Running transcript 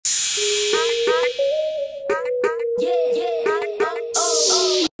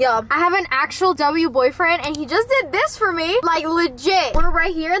Yo, I have an actual W boyfriend and he just did this for me. Like legit. We're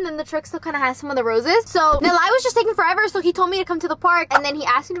right here and then the truck still kind of has some of the roses. So Nely was just taking forever, so he told me to come to the park and then he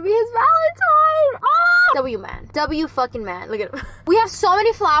asked me to be his Valentine. Oh! W man. W fucking man. Look at him. We have so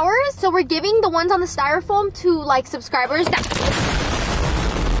many flowers, so we're giving the ones on the styrofoam to like subscribers that...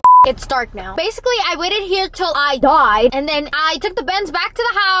 It's dark now. Basically, I waited here till I died, and then I took the Benz back to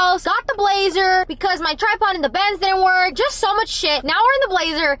the house, got the blazer, because my tripod in the Benz didn't work. Just so much shit. Now we're in the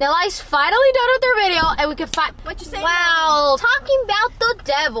blazer. Nely's finally done with their video, and we can fight. What you say? Wow. Talking about the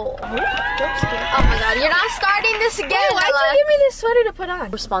devil. Oh my god, you're not starting this again. Wait, why'd you give me this sweater to put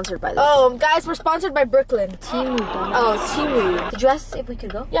on? We're sponsored by this. Oh, guys, we're sponsored by Brooklyn. Temu. Oh, Temu. Did you ask if we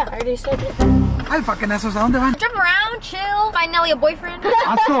could go? Yeah, I already said it. Alfa, ¿qué esos? ¿A dónde van? Jump around, chill. Find Nely a boyfriend.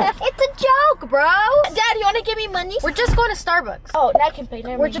 It's a joke, bro. Dad, you want to give me money? We're just going to Starbucks. Oh, now I can pay. Do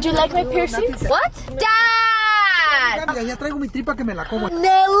you like my piercings? What? Dad! Ya traigo mi tripa que me la como.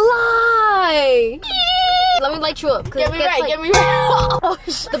 Nely! Let me light you up. Get me right, get me right. Oh,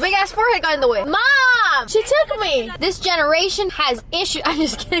 the big ass forehead got in the way. Mom! She took me. This generation has issues. I'm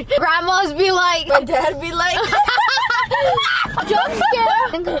just kidding. Grandmas be like. My dad be like. Jump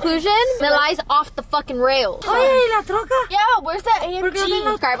scare. In conclusion, Nely's off the fucking rails. Oh, yeah, la troca. Yo, where's that AMG?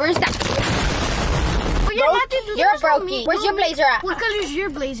 Subscribers. You're brokey. Where's your blazer at? What color is your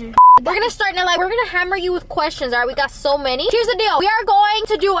blazer? We're gonna start now. We're gonna hammer you with questions. All right, we got so many. Here's the deal. We are going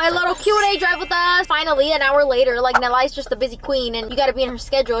to do a little Q&A drive with us. Finally, an hour later. Like Nely's just a busy queen, and you gotta be in her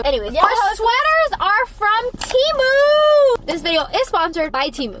schedule. Anyways, yeah, our sweaters are from Temu. This video is sponsored by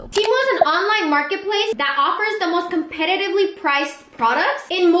Temu. Temu is an online marketplace that offers the most competitively priced products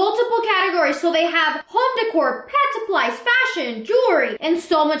in multiple categories. So they have home decor, pet supplies, fashion, jewelry, and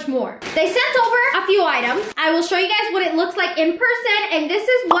so much more. They sent over a few items. I will show you guys what it looks like in person, and this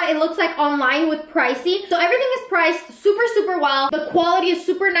is what it looks like online with pricing. So everything is priced super well. The quality is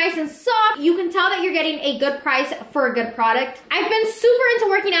super nice and soft. You can tell that you're getting a good price for a good product. I've been super into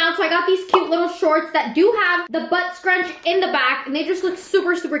working out, so I got these cute little shorts that do have the butt scrunch in the back, and they just look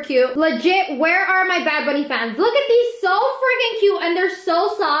super cute. Legit, where are my Bad Bunny fans? Look at these, so freaking cute, and they're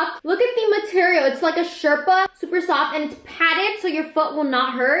so soft. Look at the material. It's like a Sherpa, super soft, and it's padded so your foot will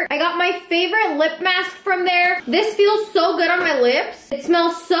not hurt. I got my favorite lip mask from there. This feels so good on my lips. It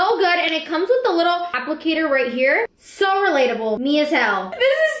smells so good, and it comes with the little applicator right here. So relatable. Me as hell. This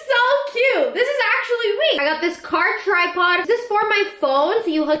is so cute. This is actually me. I got this car tripod. This is for my phone, so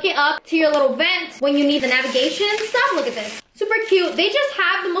you hook it up to your little vent when you need the navigation and stuff. Look at this. Super cute. They just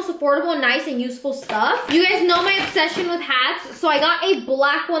have the most affordable, nice, and useful stuff. You guys know my obsession with hats, so I got a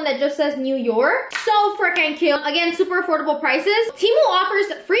black one that just says New York. So freaking cute. Again, super affordable prices. Temu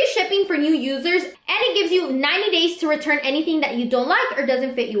offers free shipping for new users, and it gives you 90 days to return anything that you don't like or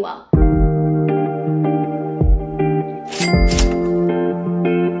doesn't fit you well.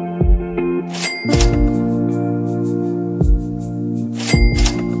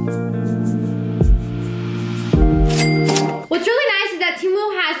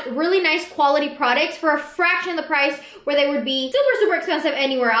 Really nice quality products for a fraction of the price where they would be super expensive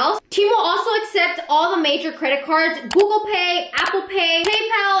anywhere else. Temu also accepts all the major credit cards, Google Pay, Apple Pay,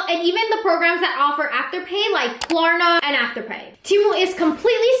 PayPal, and even the programs that offer AfterPay like Klarna and AfterPay. Temu is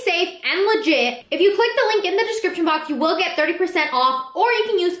completely safe and legit. If you click the link in the description box, you will get 30% off, or you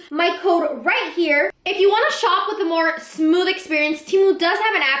can use my code right here. If you want to shop with a more smooth experience, Temu does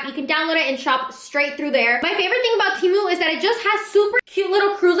have an app. You can download it and shop straight through there. My favorite thing about Temu is that it just has super cute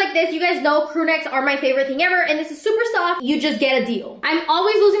little crews like this. You guys know crew necks are my favorite thing ever, and this is super soft. You just get a deal. I'm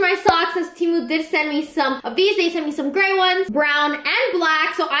always losing my socks, since Temu did send me some of these. They sent me some gray ones, brown and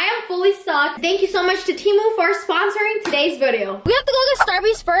black, so I am fully stocked. Thank you so much to Temu for sponsoring today's video. We have to go get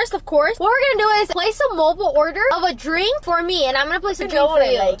Starbucks first, of course. What we're gonna do is place a mobile order of a drink for me, and I'm gonna place a drink for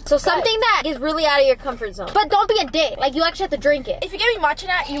you. Like, so something that is really out of your comfort zone. But don't be a dick. Like, you actually have to drink it. If you get me matcha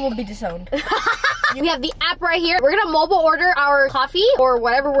nut, you will be disowned. We have the app right here. We're gonna mobile order our coffee or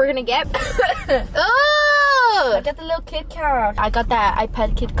whatever we're gonna get. Oh! I got the little kid couch. I got that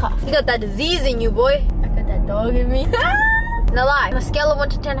iPad kid cough. You got that disease in you, boy. I got that dog in me. No lie. On a scale of 1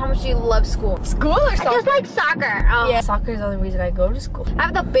 to 10, how much do you love school? School or soccer? Just like soccer. Yeah, soccer is the only reason I go to school. I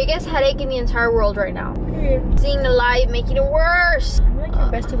have the biggest headache in the entire world right now. Period. Seeing the light, making it worse. I'm like your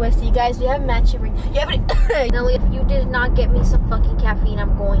bestie Westie. You guys, we have matching ring. You have it. Nelly, if you did not get me some fucking caffeine,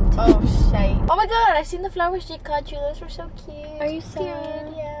 I'm going to. Oh, shit. Oh my god, I seen the flowers she caught you. Those were so cute. Are you scared?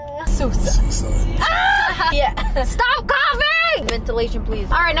 Yeah. Susa. Ah! Yeah. Stop coughing! Ventilation,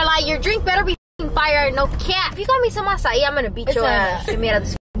 please. Alright, Nelly, your drink better be fire, no cap. If you got me some acai, I'm gonna beat your ass. Get me out of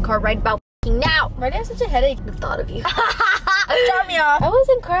this car right about now. My dad has such a headache. The thought of you. Drop me off. I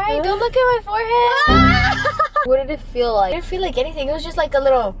wasn't crying. Don't look at my forehead. What did it feel like? I didn't feel like anything. It was just like a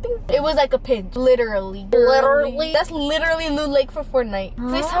little ping. It was like a pinch. Literally. That's literally Lou Lake for Fortnite.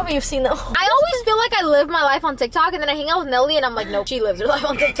 Please tell me you've seen that. I always feel like I live my life on TikTok and then I hang out with Nelly and I'm like, nope, she lives her life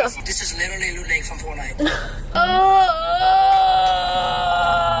on TikTok. This is literally Lou Lake from Fortnite.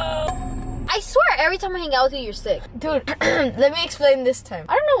 I swear, every time I hang out with you, you're sick. Dude, let me explain this time.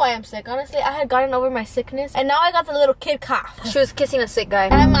 I don't know why I'm sick. Honestly, I had gotten over my sickness and now I got the little kid cough. She was kissing a sick guy.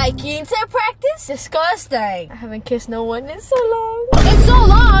 Am I keen to practice? Disgusting. I haven't kissed no one in so long. It's so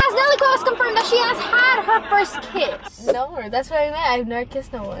long. Has nelycuevas confirmed that she has had her first kiss? No, that's what I meant. I've never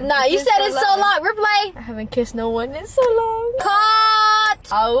kissed no one. Nah, you said it's so long. Replay. I haven't kissed no one in so long. Cut.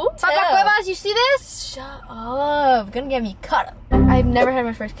 Oh, Cuevas, you see this? Shut up. Gonna get me cut up. I've never had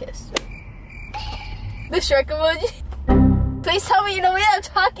my first kiss. The Shrek emoji. Please tell me you know what I'm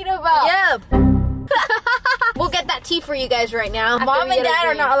talking about. Yep. We'll get that tea for you guys right now. Mom and Dad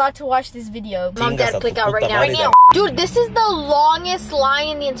are not allowed to watch this video. Mom and Dad, click out right now. Dude, this is the longest line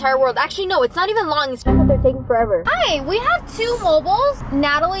in the entire world. Actually, no, it's not even long. It's because they're taking forever. Hi, we have two mobiles,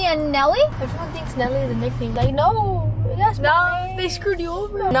 Natalie and Nelly. Everyone thinks Nelly is a nickname. Like, no. That's No, they screwed you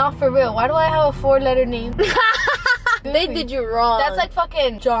over. No, for real. Why do I have a 4-letter name? They did you wrong. That's like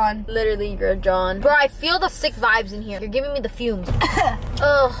fucking John. Literally, you're a John. Bro, I feel the sick vibes in here. You're giving me the fumes.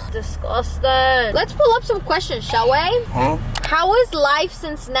 Ugh, disgusting. Let's pull up some questions, shall we? Huh? How is life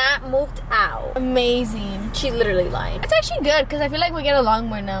since Nat moved out? Amazing. She literally lied. It's actually good because I feel like we get along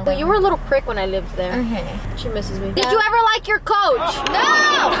more now. But you were a little prick when I lived there. Okay. She misses me. Did you ever like your coach?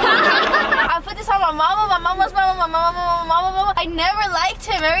 No! I put this on my mama's mama. I never liked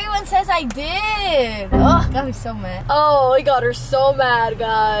him. Everyone says I did. Ugh, got me so mad. Oh, I got her so mad,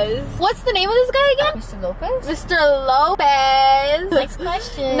 guys. What's the name of this guy again? Mr. Lopez? Mr. Lopez. Next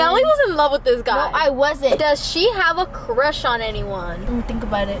question. Nelly was in love with this guy. No, I wasn't. Does she have a crush on anyone? Let me think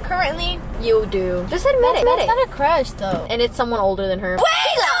about it. Currently, You do. Just admit it. that's not a crush though. And it's someone older than her.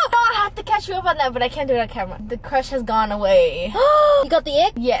 Wait! No, I have to catch you up on that, but I can't do it on camera. The crush has gone away. You got the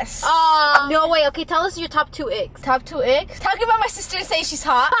ick? Yes. No way. Okay, tell us your top 2 icks. Top 2 icks. Talking about my sister and saying she's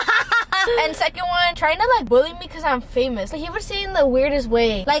hot. And second one, trying to like bully me because I'm famous. Like he would say in the weirdest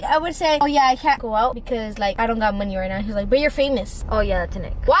way. Like I would say, oh yeah, I can't go out because like I don't got money right now. He's like, but you're famous. Oh yeah, that's an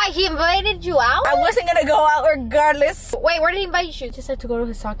ick. Why? He invited you out? I wasn't gonna go out regardless. Wait, where did he invite you? He just had to go to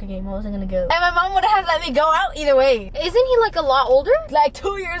his soccer game. I wasn't gonna go. And my mom would have let me go out either way. Isn't he like a lot older? Like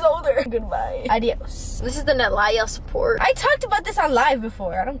 2 years older. Goodbye. Adios. This is the Netlaya support. I talked about this on live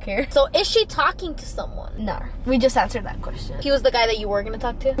before. I don't care. So is she talking to someone? Nah. We just answered that question. He was the guy that you were gonna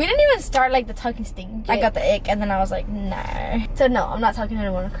talk to? We didn't even start like the talking stage. I got the ick and then I was like, nah. So no, I'm not talking to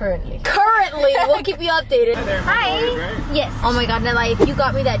anyone currently. Currently, we'll keep you updated. Hi. Yes. Oh my god, Nella, if you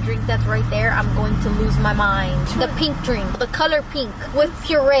got me that drink that's right there, I'm going to lose my mind. The pink drink. The color pink with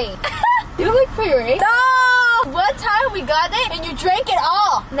puree. You don't like puree? No! One time we got it and you drank it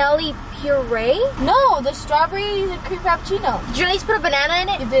all. Nelly, puree? No, the strawberry, the cream frappuccino. Did you at least put a banana in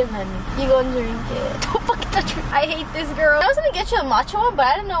it? You didn't let me. You go and drink it. Don't fucking touch me. I hate this girl. I was gonna get you a matcha one, but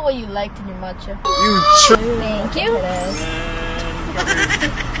I didn't know what you liked in your matcha. Thank you.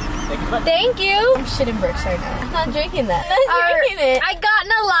 Thank you. I'm shitting bricks right now. I'm not drinking that. I'm not drinking it. I got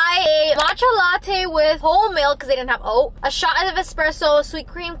Nelly a matcha latte with whole milk because they didn't have oat. A shot of espresso, sweet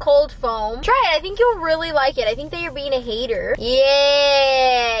cream, cold foam. Try it. I think you'll really like it. I think that you're being a hater.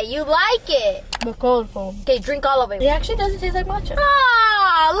 Yeah, you like it. The cold foam. Okay, drink all of it. It actually doesn't taste like matcha.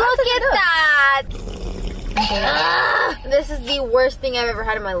 Ah, look at that. This is the worst thing I've ever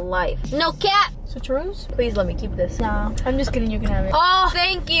had in my life. No cap. Switcheroos? Please let me keep this. No, I'm just kidding. You can have it. Oh,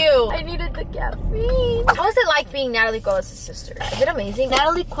 thank you. I needed the caffeine. What was it like being Natalie Cuevas' sister? Is it amazing?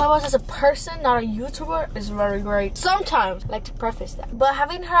 Natalie Cuevas as a person, not a YouTuber, is very great. Sometimes, I like to preface that. But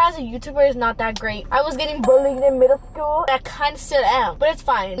having her as a YouTuber is not that great. I was getting bullied in middle school. I kind of still am. But it's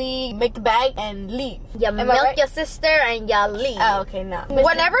fine. We make the bag and leave. You milk your sister and you leave. Oh, okay, no.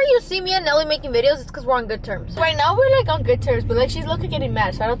 Whenever you see me and Nelly making videos, it's because we're on good terms. Right now, we're like on good terms. But like, she's looking getting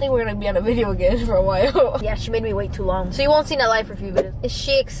mad. So I don't think we're going to be on a video again for a while. Yeah, she made me wait too long. So you won't see Nelly for a few videos. Is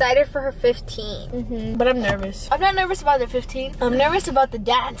she excited for her 15? But I'm nervous. I'm not nervous about the 15. I'm nervous about the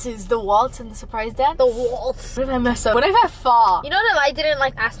dances, the waltz and the surprise dance. The waltz. What if I mess up? What if I fall? You know Nelly didn't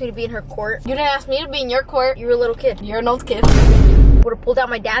like ask me to be in her court? You didn't ask me to be in your court. You were a little kid. You're an old kid. Would have pulled out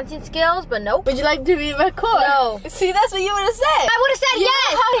my dancing skills, but nope. Would you like to be in my court? No. See, that's what you would have said. I would have said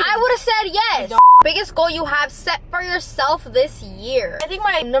yes. I would have said yes. Biggest goal you have set for yourself this year? I think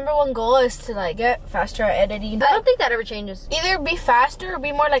my #1 goal is to like get faster at editing. I don't think that ever changes. Either be faster or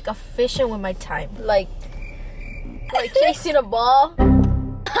be more like efficient with my time. Like chasing a ball.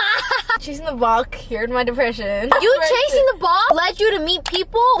 Chasing the ball cured my depression. You chasing the ball led you to meet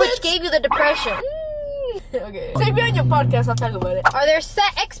people, which gave you the depression. Okay. Take me on your podcast, I'll talk about it. Are there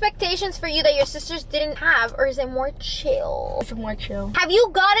set expectations for you that your sisters didn't have, or is it more chill? It's more chill. Have you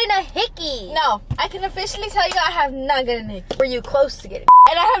gotten a hickey? No, I can officially tell you I have not gotten a hickey. Were you close to getting?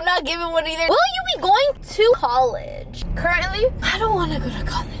 And I have not given one either. Will you be going to college? Currently, I don't want to go to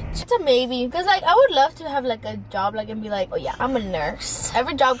college. It's a maybe. Because, like, I would love to have, like, a job, like, and be like, oh, yeah, I'm a nurse.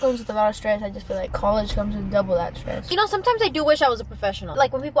 Every job comes with a lot of stress. I just feel like college comes with double that stress. You know, sometimes I do wish I was a professional.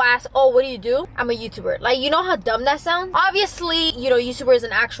 Like, when people ask, oh, what do you do? I'm a YouTuber. Like, you know how dumb that sounds? Obviously, you know, YouTuber is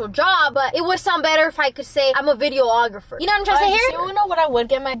an actual job, but it would sound better if I could say I'm a videographer. You know what I'm trying to say here? You know what I would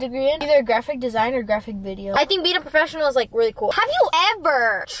get my degree in? Either graphic design or graphic video. I think being a professional is, like, really cool. Have you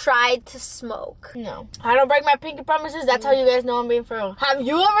ever tried to smoke? No. I don't break my pinky promises. That's how you guys know I'm being for real. Have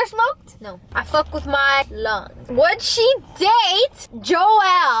you ever smoked? No. I fuck with my lungs. Would she date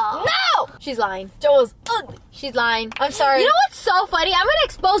Joelle? No! She's lying. Joel's ugly. She's lying. I'm sorry. You know what's so funny? I'm gonna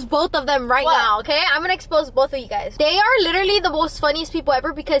expose both of them right now, okay? I'm gonna expose both of you guys. They are literally the most funniest people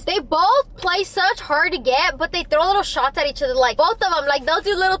ever because they both play such hard to get, but they throw little shots at each other. Like, both of them, like, they'll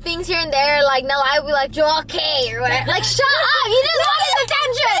do little things here and there. Like, now I will be like, Joel K or whatever. Like, shut up! You just wanted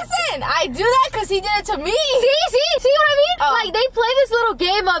attention! Listen, I do that because he did it to me. See what I mean? Oh. Like, they play this little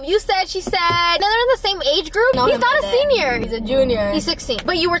game of you said, she said. And they're in the same age group. No, he's not a senior. He's a junior. He's 16.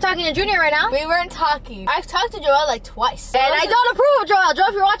 But you were talking to Junior right now? We weren't talking. I've talked to Joel like twice. And I don't approve of Joel. Joel,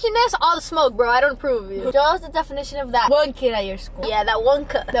 if you're watching this, all the smoke, bro. I don't approve of you. Joel's the definition of that one kid at your school. Yeah, that one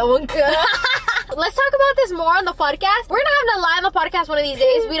cut. That one kid. Let's talk about this more on the podcast. We're gonna have to lie on the podcast one of these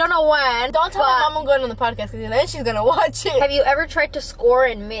days. We don't know when. Don't tell my mom I'm going on the podcast because then she's gonna watch it. Have you ever tried to score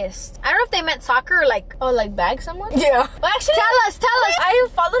and missed? I don't know if they meant soccer or like... Oh, like bag someone? Yeah. Well, actually, Tell us. I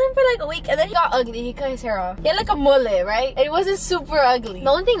followed him for like a week and then he got ugly. He cut his hair off. He had like a mullet, right? And it wasn't super ugly. The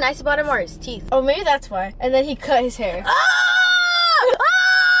only thing nice about him are his teeth. Oh, maybe that's why. And then he cut his hair.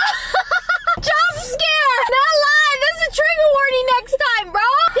 Jump scare! Not lie. This is a trigger warning next time, bro.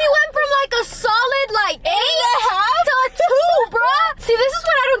 He went from like a solid like 8 to a 2, bro. See, this is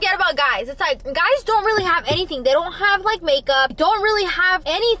what I don't get about guys. It's like guys don't really have anything. They don't have like makeup. Don't really have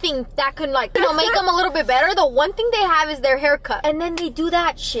anything that can like, you know, make them a little bit better. The one thing they have is their haircut. And then they do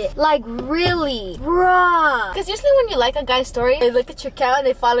that shit. Like, really? Bruh. Because usually when you like a guy's story, they look at your account and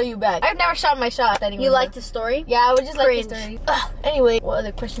they follow you back. I've never shot my shot anyway. You liked the story? Yeah, I would just Cringe. like the story. Ugh. Anyway, what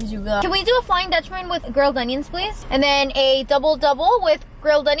other questions you got? Can we do a Flying Dutchman with grilled onions, please? And then a double with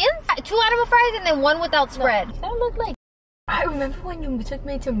grilled onions, 2 animal fries, and then 1 without spread. No, that look like... I remember when you took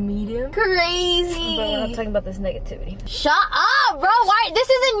me to meet him. Crazy. But we're not talking about this negativity. Shut up, bro. Why? This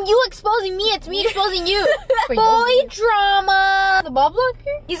isn't you exposing me. It's me exposing you. For Boy you. drama. The ball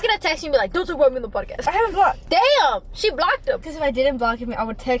blocker? He's gonna text you and be like, don't talk about me on the podcast. I haven't blocked. Damn. She blocked him. Because if I didn't block him, I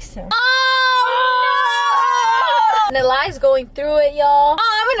would text him. Oh, no. Nely's going through it, y'all.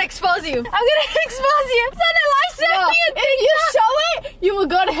 Oh, I'm gonna expose you. I'm gonna expose you. So Nely sent me a if you show it, you will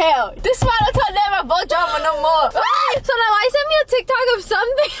go to hell. This is why I don't tell them about drama no more. So Nely sent me a TikTok of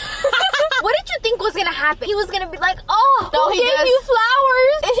something. What did you think was gonna happen? He was gonna be like, oh, No, who he gave does. you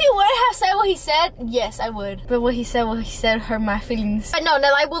flowers? If he would have said what he said, yes, I would. But what he said hurt my feelings. But no,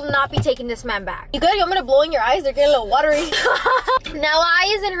 Nely will not be taking this man back. You good? You want me to blow in your eyes? They're getting a little watery.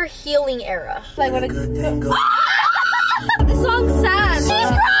 Nely is in her healing era. Like when This song's sad. She's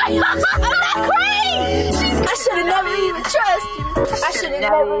crying. I'm not crying. I should have never even trusted you. I should have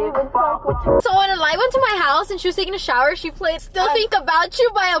never even fucked with you. So when Nely went to my house and she was taking a shower, she played Still Think About You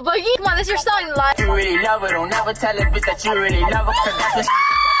by a Boogie. Come on, this is your song, Nely. You really love her, don't never tell a bitch that you really love her, cause that's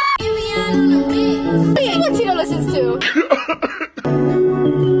This is what Tito listens to.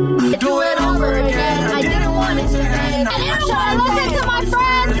 Do it over again. I didn't want it to end. I didn't want to listen to my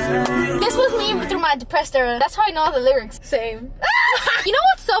friends. This was me through my depressed era. That's how I know all the lyrics. Same. You know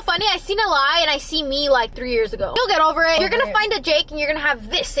what's so funny? I seen Nely and I see me like 3 years ago. You'll get over it. You're gonna find a Jake and you're gonna have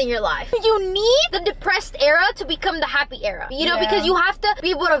this in your life. You need the depressed era to become the happy era. You know, because you have to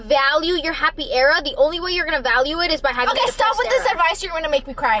be able to value your happy era. The only way you're gonna value it is by having Okay, the stop with depressed this era. advice. You're gonna make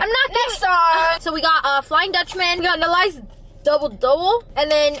me cry. I'm not Next song. So we got Flying Dutchman. We got Nely's double,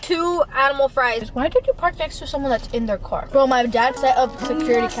 and then 2 animal fries. Why did you park next to someone that's in their car? Bro, my dad set up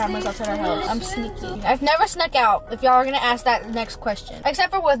security cameras outside our house. I'm sneaky. I've never snuck out, if y'all are gonna ask that next question.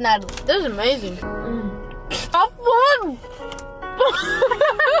 Except for with Natalie. This is amazing. Have fun!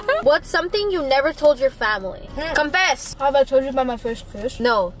 What's something you never told your family? Confess. Have I told you about my first kiss?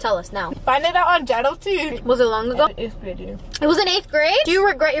 No, tell us now. Find it out on Channel 2. Was it long ago? 8th grade year. It was in 8th grade? Do you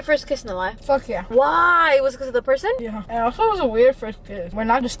regret your first kiss in life? Fuck yeah. Why? Was it because of the person? Yeah. And also it was a weird first kiss. We're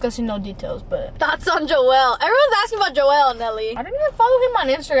not discussing no details, but Thoughts on Joel. Everyone's asking about Joel, Nelly. I don't even follow him on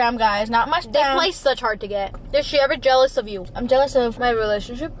Instagram, guys. Not my They spam. play such hard to get. Is she ever jealous of you? I'm jealous of My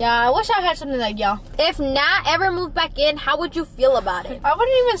relationship? Yeah, I wish I had something like y'all. If Nat ever moved back in, how would you feel about it? I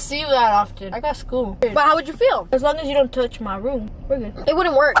wouldn't even see you that often. I got school. But how would you feel? As long as you don't touch my room, we're good. It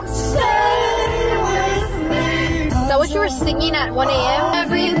wouldn't work. Is that what you were singing at 1 a.m.?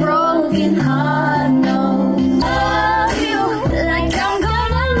 Every broken heart knows love you like I'm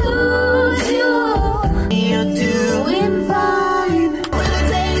gonna lose you. You're doing fine. When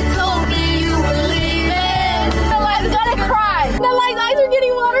they told me you were leaving, Nely's gonna cry. Nely's eyes are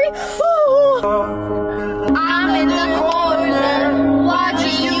getting watery. I'm in the corner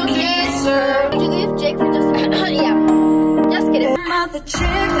watching you kiss her. Did you leave Jake for just a minute? Yeah. Just kidding.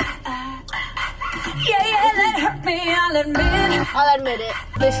 Yeah, that hurt me, I'll admit. I'll admit it.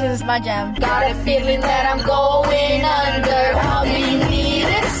 This is my jam. Got a feeling that I'm going under. I'll be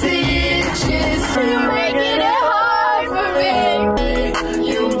needing stitches. You're making it hard for me.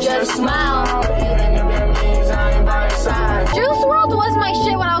 You just smile. Juice WRLD was my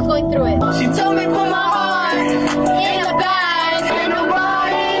shit when I was going through it. She told me put my heart in a bag. And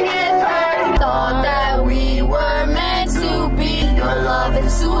nobody gets hurt. Thought that we were meant to be. Your love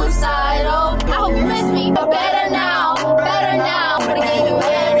is suicidal. I hope you miss me, but better now. Better now. I'm gonna give you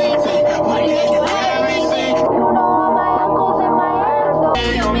everything. I'm gonna give you everything. You know all my uncles and my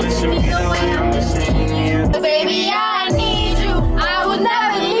aunts. You miss me the way I'm missing you. Baby, I need you. I will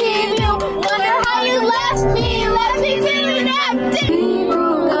never leave you. Wonder how you left me feeling empty. We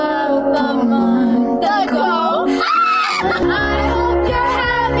broke up a month ago. I hope you're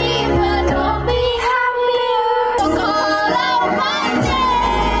happy, but don't be happier. So call out my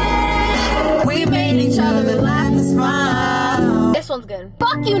name. We made each other laugh and smile. This one's good.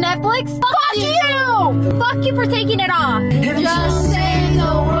 Fuck you, Netflix. Fuck you. Fuck you for taking it off. Just say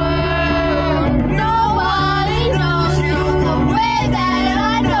the word. Nobody knows you the way that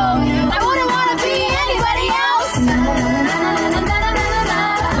I know you. I wouldn't want to be anybody else.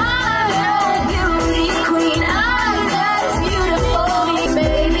 I'm your beauty queen. I'm just beautiful.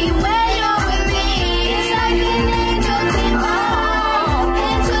 Baby, when you're with me, it's like an angel came down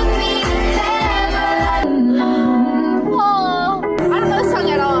and took me to heaven. Oh, I don't know this song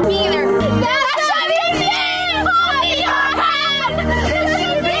at all. Me either. That should be me. Hold your hand. That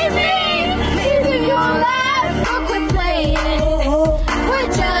should be me. Leaving your life. Don't quit playing. We're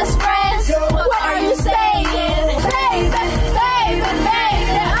just friends. What are you saying? Baby, baby,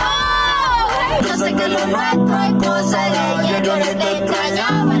 baby. Oh, yo sé que lo nuestro es cosa de ayer. Yo no te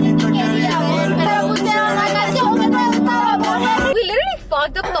extrañaba ni te quería ver. Pero puse una canción que te gustaba poner. We literally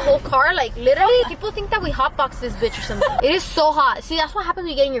fogged up the whole car. Like, literally, people think that we hotboxed this bitch or something. It is so hot. See, that's what happens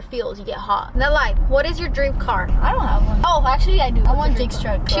when you get in your feels. You get hot. Now, like, what is your dream car? I don't have one. Oh, actually I do. I want Jake's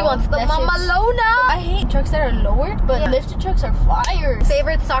truck. She wants the That Mama shit's- Lona. I hate trucks that are lowered, but lifted trucks are fire.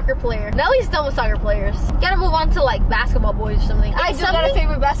 Favorite soccer player. Nelly's done with soccer players. Gotta move on to like basketball boys or something. I It's do got a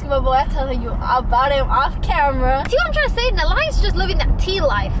favorite basketball boy. I tell you about him off camera. See what I'm trying to say? Nelly's just living that T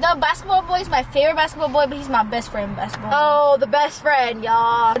life. The basketball boy is my favorite basketball boy, but he's my best friend basketball. Oh, the best friend,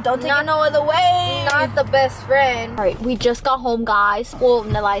 y'all. Don't take it no other way. Not the best friend. All right, we just got home, guys. Well,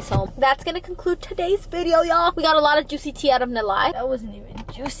 Nely's home. That's gonna conclude today's video, y'all. We got a lot of juicy tea out of Nely. That wasn't even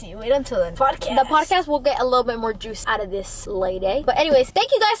juicy. Wait until the podcast. The podcast will get a little bit more juice out of this lady. But anyways,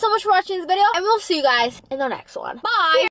 thank you guys so much for watching this video, and we'll see you guys in the next one. Bye!